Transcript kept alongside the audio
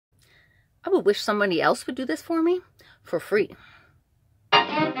I would wish somebody else would do this for me for free.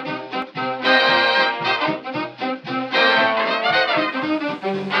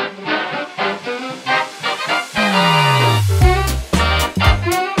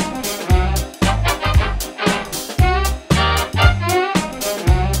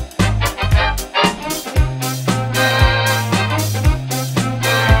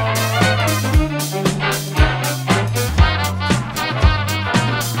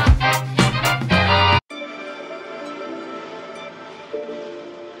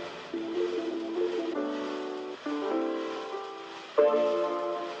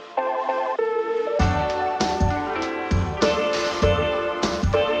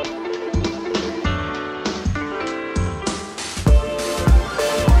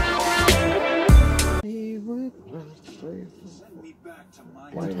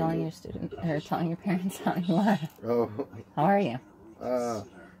 I'm telling your student, or telling your parents how you are. Oh. How are you?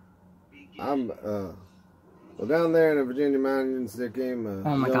 I'm well, down there in the Virginia Mountains there came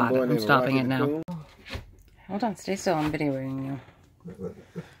oh my god, I'm stopping it now. Hold on, stay still, I'm videoing you.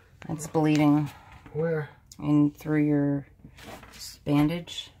 It's bleeding. Where? In through your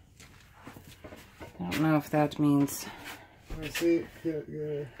bandage. I don't know if that means... I see. Yeah.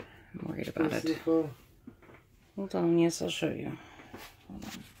 I'm worried about it. Hold on, yes, I'll show you. Hold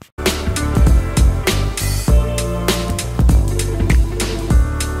on.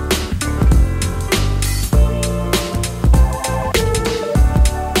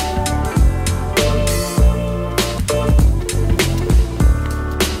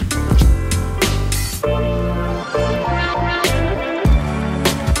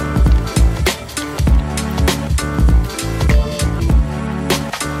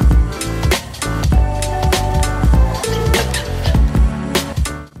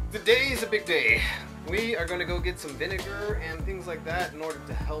 Today's a big day. We are going to go get some vinegar and things like that in order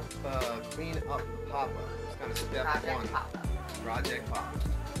to help clean up the pop-up. It's kind of step one. Project pop-up.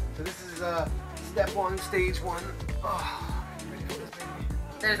 So this is step one, stage one. Oh, ready for this, baby?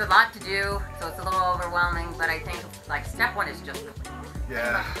 There's a lot to do, so it's a little overwhelming, but I think like step one is just clean.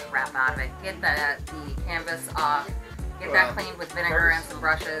 Yeah. Crap out of it. Get the canvas off. Get that cleaned with vinegar and some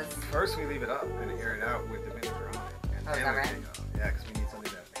brushes. First we leave it up and air it out with the vinegar on it. And oh, is that right? Yeah, because we need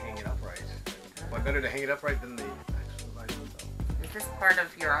something to hang it upright. What better to hang it upright than the actual vinyl itself? Is this part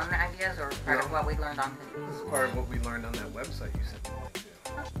of your own ideas or part of what we learned on the... This is part of what we learned on that website you sent me the link to.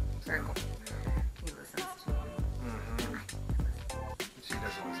 Oh, very cool. He listens to me. She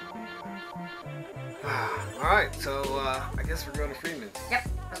doesn't listen to me. Alright, so I guess we're going to Freeman's. Yep,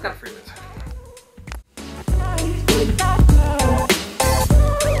 let's go to Freeman's.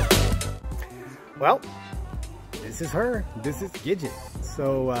 Well, this is her. This is Gidget.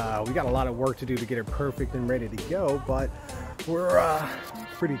 So we got a lot of work to do to get her perfect and ready to go, but we're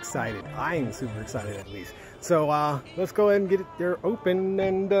pretty excited. I'm super excited at least. So let's go ahead and get it there open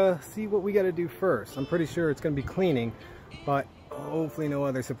and see what we got to do first. I'm pretty sure it's going to be cleaning, but hopefully no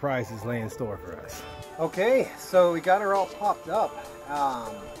other surprises lay in store for us. Okay, so we got her all popped up.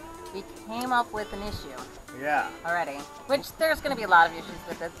 We came up with an issue. Yeah. Already. Which there's going to be a lot of issues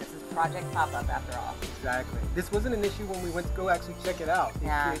with this. This is Project Pop-Up after all. Exactly. This wasn't an issue when we went to go actually check it out.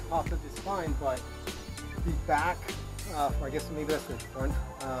 Yeah. It popped up just fine, but the back, I guess maybe that's the front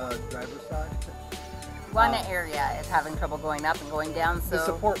driver's side. One area is having trouble going up and going down, so... The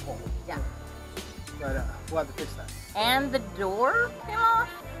support pole. Yeah. But we'll have to fix that. And the door came off.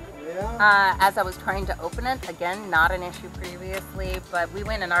 Yeah. As I was trying to open it, again, not an issue previously, but we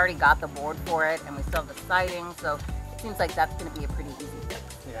went and already got the board for it, and we still have the siding, so it seems like that's going to be a pretty easy fix.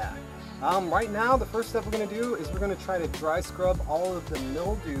 Yeah. Right now, the first step we're going to do is we're going to try to dry scrub all of the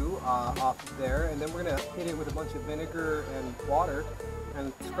mildew off of there, and then we're going to hit it with a bunch of vinegar and water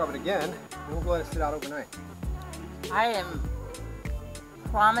and scrub it again, and we'll go let it sit out overnight. I am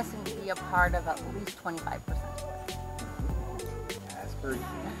promising to be a part of at least 25%.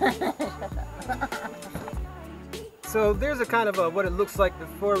 So there's a kind of what it looks like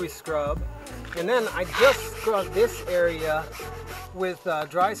before we scrub, and then I just scrubbed this area with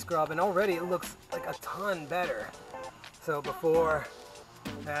dry scrub, and already it looks like a ton better. So before,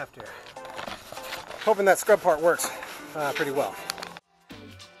 after. Hoping that scrub part works pretty well.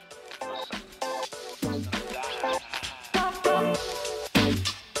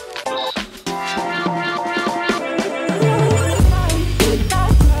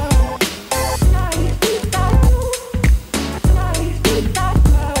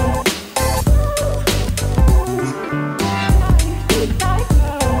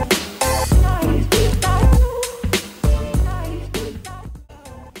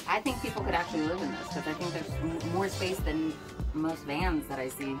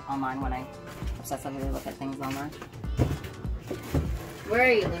 online when I obsessively look at things online. Where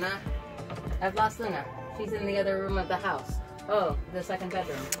are you, Luna? I've lost Luna. She's in the other room of the house. Oh, the second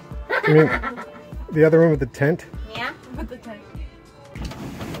bedroom. You mean the other room with the tent? Yeah? With the tent.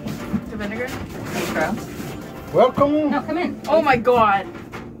 The vinegar? Hey, bro. Welcome. No, come in. Oh my god.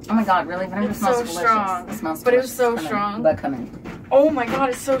 Oh my god, really? Vinegar It's smells so delicious. strong. It smells But it was delicious. so strong. But come in. Oh my god,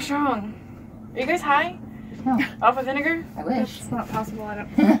 it's so strong. Are you guys high? No. Off of vinegar? I wish. It's not possible, I don't.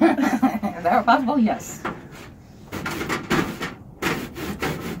 If that were possible, yes.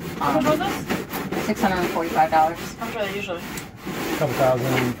 How much was this? $645. How much are they usually? A couple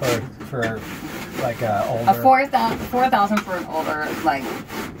thousand for like older. A $4,000 for an older, like,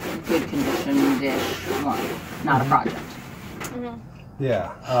 good condition dish one, not a project. Mm-hmm.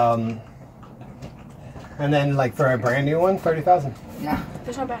 Yeah. And then like for a brand new one, 30,000. Yeah.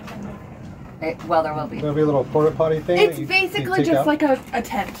 There's no back end. Well, there will be. There'll be a little porta potty thing. It's that you basically take just out. like a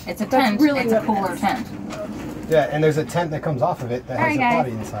tent. It's a That's tent. really It's a what it cooler is. tent. Yeah, and there's a tent that comes off of it that has Alright, a guys.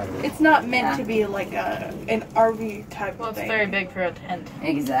 potty inside of it. It's not meant Yeah. to be like an RV type Well, of it's thing. very big for a tent.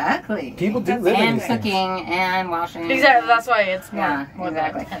 Exactly. People do That's live in And these things. cooking and washing. Exactly, that's why it's more, Yeah, more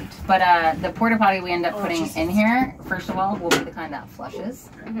exactly. than a tent. But the porta potty we end up Oh, putting Jesus. in here, first of all, will be the kind that flushes.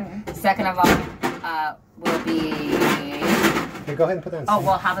 Mm-hmm. Second of all, will be. Okay, go ahead and put that in. Oh,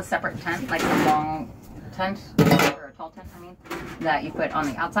 we'll have a separate tent, like a long tent, or a tall tent, I mean, that you put on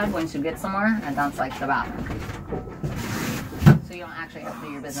the outside once you get somewhere, and that's like the bathroom. So you don't actually have to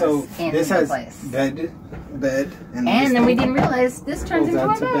do your business So in this the has place. bed, and And then we didn't realize this turns goes into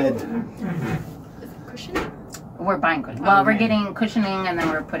out a to bed. bed. Cushion? We're buying cushion. Well, we're getting cushioning, and then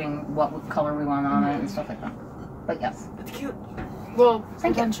we're putting what color we want on it and stuff like that. But yes, It's cute. Well,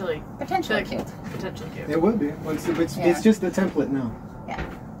 Thank you. potentially. potentially Like- cute. Potentially cute. It would be. It's Yeah. just the template now. Yeah.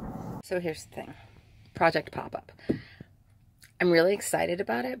 So here's the thing. Project Pop-Up. I'm really excited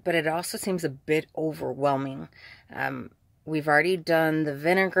about it, but it also seems a bit overwhelming. We've already done the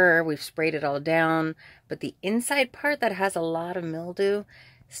vinegar, we've sprayed it all down, but the inside part that has a lot of mildew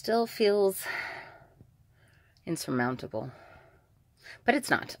still feels insurmountable. But it's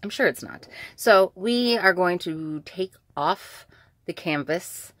not. I'm sure it's not. So we are going to take off the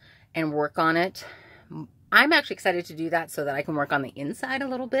canvas and work on it. I'm actually excited to do that so that I can work on the inside a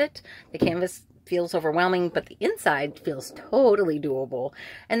little bit. The canvas feels overwhelming, but the inside feels totally doable.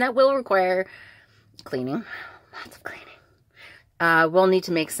 And that will require cleaning. Lots of cleaning. We'll need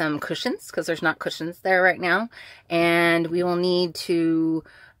to make some cushions because there's not cushions there right now. And we will need to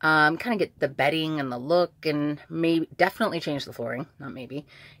kind of get the bedding and the look, and maybe definitely change the flooring. Not maybe.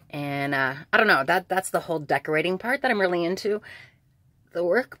 And I don't know. That's the whole decorating part that I'm really into. The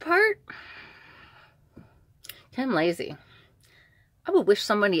work part, I'm lazy. I would wish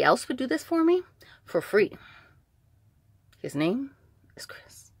somebody else would do this for me for free. His name is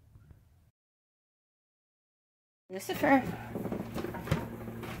Chris. Lucifer.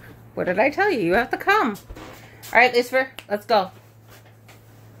 What did I tell you? You have to come. All right, Lucifer, let's go.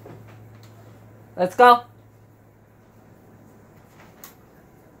 Let's go.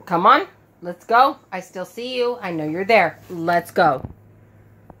 Come on, let's go. I still see you. I know you're there. Let's go.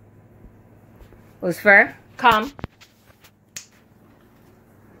 Lucifer, come.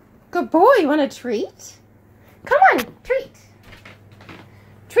 Good boy. You want a treat? Come on, treat.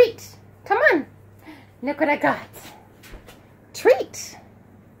 Treat. Come on. Look what I got. Treat.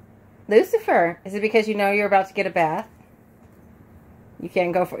 Lucifer, is it because you know you're about to get a bath? You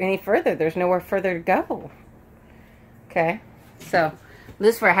can't go any further. There's nowhere further to go. Okay. So,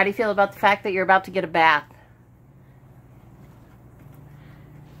 Lucifer, how do you feel about the fact that you're about to get a bath?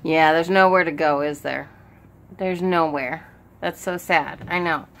 Yeah, there's nowhere to go, is there? There's nowhere. That's so sad. I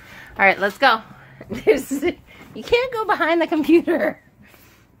know. All right, let's go. You can't go behind the computer.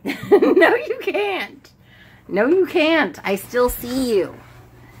 No, you can't. No, you can't. I still see you.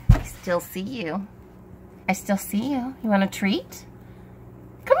 I still see you. I still see you. You want a treat?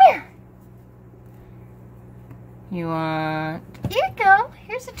 Come here. You want... Here you go.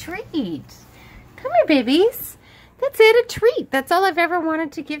 Here's a treat. Come here, babies. That's it, a treat. That's all I've ever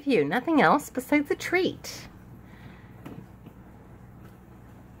wanted to give you. Nothing else besides a treat.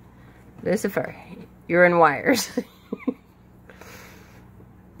 Lucifer, you're in wires.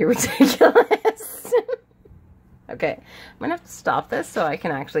 You're ridiculous. Okay, I'm gonna have to stop this so I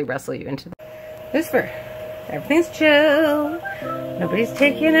can actually wrestle you into the... Lucifer, everything's chill. Nobody's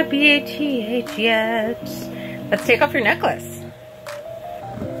taking a BATH yet. Let's take off your necklace.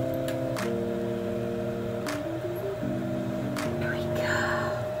 Here we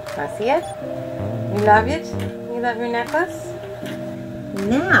go. Want to see it? You love it? You love your necklace?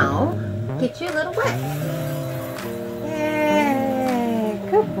 Now, get you a little wet. Yay!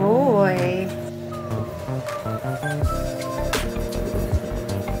 Good boy.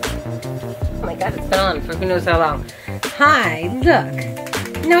 Oh my god, it's been on for who knows how long. Hi, look.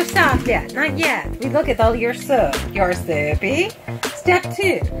 No soap yet, not yet. We look at all your soap. You're soapy. Step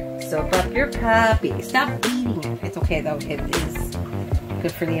 2, soap up your puppy. Stop eating it. It's okay though, it is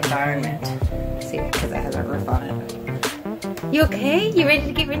good for the environment. See, because it has a roof on it. You okay? You ready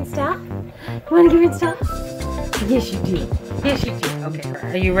to get rinsed off? You want to get rinsed off? Yes, you do. Yes, you do. Okay,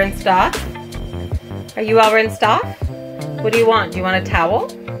 are you rinsed off? Are you all rinsed off? What do you want? Do you want a towel?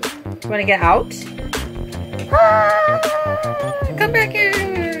 Do you want to get out? Ah, come back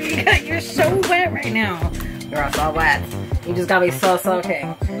here. You're so wet right now. You're all wet. You just gotta be so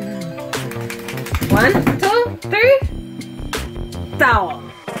soaking. 1, 2, 3. Towel.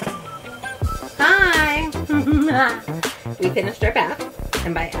 Hi. We finished our bath.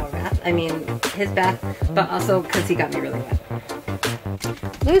 And by our bath, I mean his bath, but also because he got me really wet.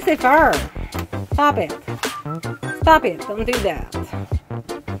 Lucifer, stop it. Stop it, don't do that.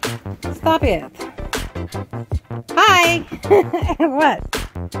 Stop it. Hi. What?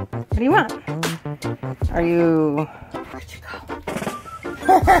 What do you want? Are you... Where'd you go?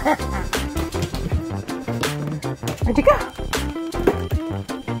 Where'd you go?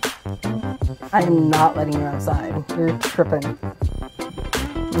 I am not letting you outside. You're tripping.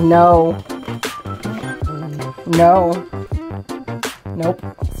 No. No. Nope.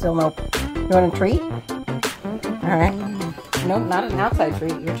 Still nope. You want a treat? Alright. Nope, not an outside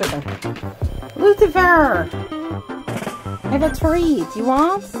treat. You're tripping. Lucifer! I have a treat. You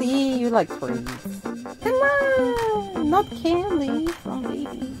want? See, you like treats. Come on! Not candy from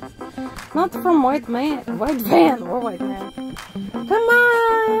baby. Not from white man. White man. Or white man. Come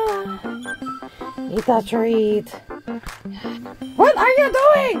on! Eat that treat. What are you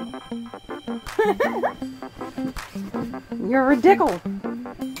doing? You're ridiculous.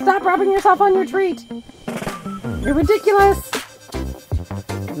 Stop rubbing yourself on your treat. You're ridiculous.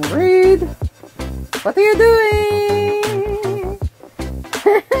 Read. What are you doing?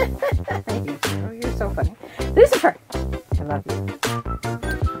 You're so funny. Lucifer. I love you.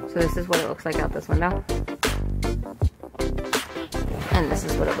 So this is what it looks like out this window. And this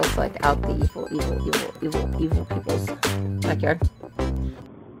is what it looks like out the evil people's backyard.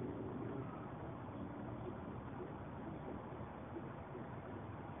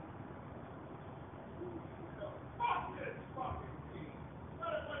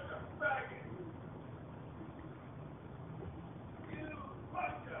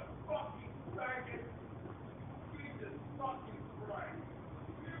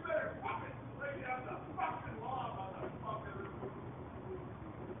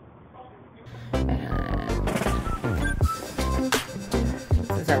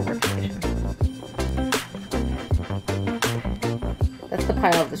 Our workstation. That's the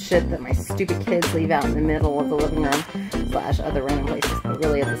pile of the shit that my stupid kids leave out in the middle of the living room / other random places, but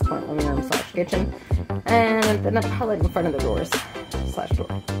really at this point living room / kitchen, and then a pallet in front of the doors / door.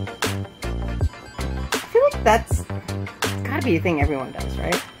 I feel like that's gotta be a thing everyone does,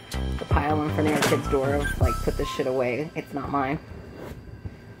 right? The pile in front of your kid's door of like, put this shit away, it's not mine.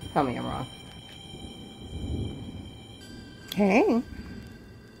 Tell me I'm wrong. Hey.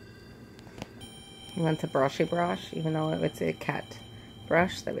 You want the brushy brush, even though it's a cat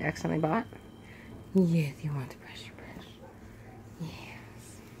brush that we accidentally bought? Yes, you want the brushy brush. Yes.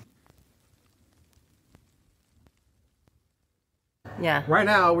 Yeah. Right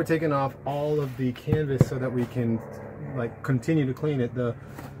now, we're taking off all of the canvas so that we can, like, continue to clean it. The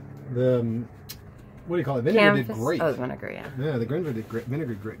what do you call it? Vinegar Canvas. did great. Oh, vinegar, yeah. Yeah, the vinegar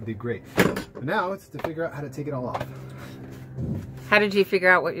did great. But now it's to figure out how to take it all off. How did you figure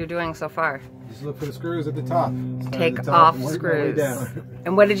out what you're doing so far? Just look for the screws at the top. Take off screws.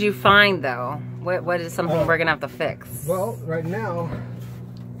 And what did you find though? What is something we're gonna have to fix? Well, right now,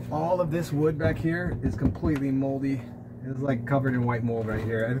 all of this wood back here is completely moldy. It's like covered in white mold right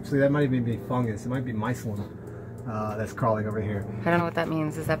here. Actually, that might even be fungus. It might be mycelium that's crawling over here. I don't know what that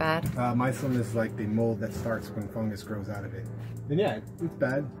means. Is that bad? Mycelium is like the mold that starts when fungus grows out of it. And yeah, it's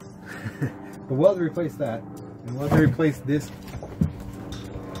bad. But we'll have to replace that. And we'll have to replace this.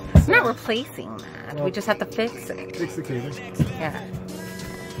 It's not replacing that. Well, we just have to fix it. Fix the cable. Yeah.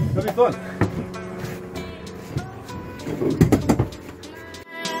 It'll be fun.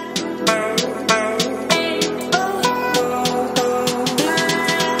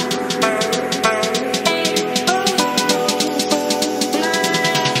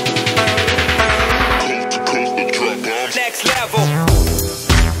 Next level.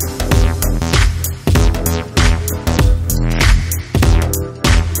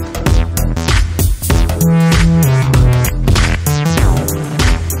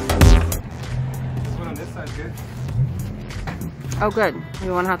 Oh, good.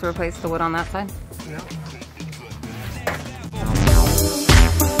 You won't have to replace the wood on that side? No.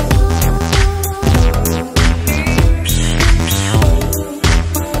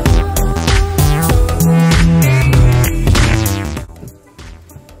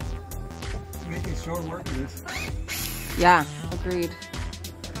 Making short work of this. Yeah, agreed.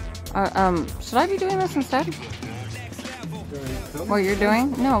 Should I be doing this instead? What you're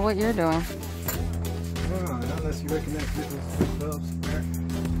doing? No, what you're doing. No, not unless you recognize different Phillips,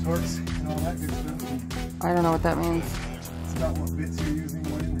 torques, and all that good stuff. I don't know what that means. It's about what bits you're using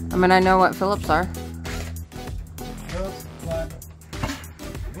when. I mean, I know what Phillips are. Phillips, flat.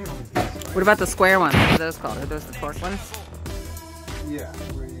 What about the square ones? What are those called? Are those the torque ones? Yeah,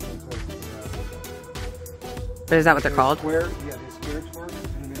 where you can put But is that what they're called? Square, yeah, they're square torques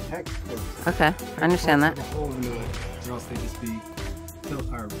and then hex torques. Okay, I understand that. Or else they just be,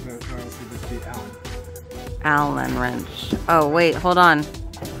 or else they just be Allen. Allen wrench. Oh, wait, hold on.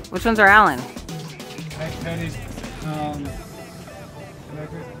 Which ones are Allen? Pennies,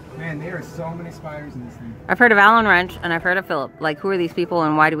 man, there are so many spiders in this thing. I've heard of Allen wrench and I've heard of Philip. Like, who are these people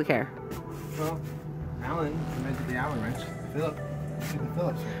and why do we care? Well, Allen invented the Allen wrench. Philip did the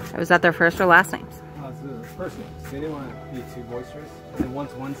Phillips wrench. Was that their first or last names? It's the first name. So they didn't want to be too boisterous. And then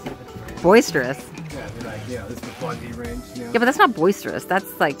once one said it. Boisterous? Yeah, they're like, yeah, this is the Bundy wrench. You know? Yeah, but that's not boisterous.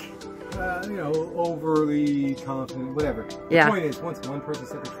 That's like... You know, overly confident, whatever. Yeah. The point is, once one person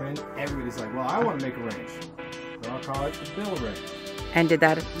set the trend, everybody's like, well, I want to make a wrench. So I'll call it the Bill wrench. And did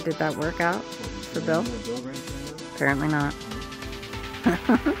that work out for Bill? Bill wrench right now? Apparently not.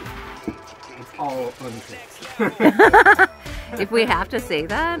 It's all untrue. If we have to say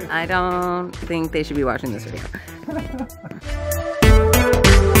that, I don't think they should be watching this video.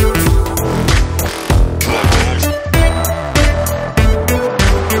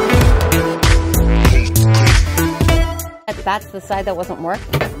 That's the side that wasn't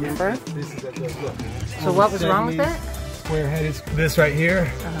working, remember? This is look. So what was wrong with it? Square headed. This right here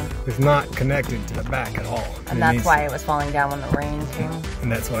is not connected to the back at all. And that's why it was falling down when the rain came.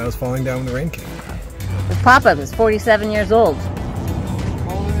 And that's why it was falling down when the rain came. This pop-up is 47 years old.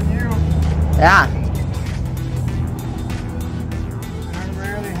 Older than you. Yeah. I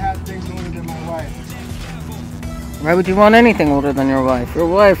rarely have things older than my wife. Why would you want anything older than your wife? Your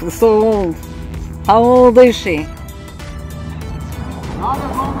wife is so old. How old is she? Not as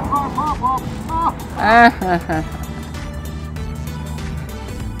long as my pop-up.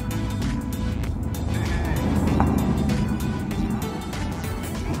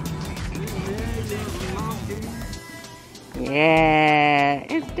 Yeah,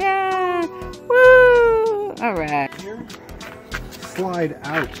 it's done. Woo! All right. Here, slide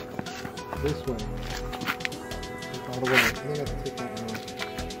out this way. All the way. I think I have to take that one off.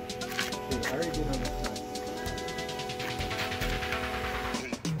 I already did on that side.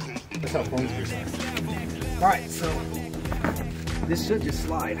 That's how phones do that. Alright, so this should just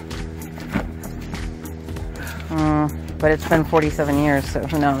slide. But it's been 47 years, so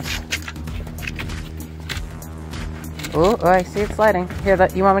who knows? Oh, I see it sliding. Here,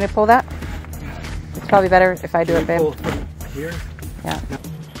 you want me to pull that? It's probably better if I do it, babe. Pull from here? Yeah.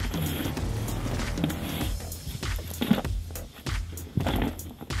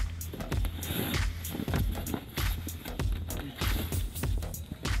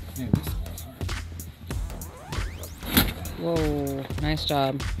 Whoa, nice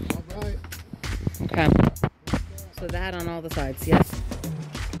job. All right. Okay. So that on all the sides, yes.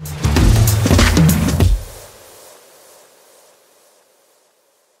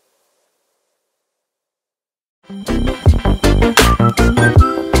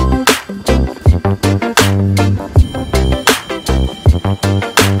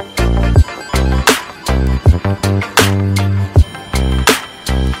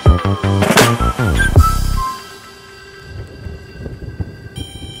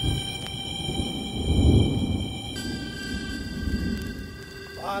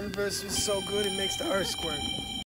 Bond versus so good it makes the earth squirt.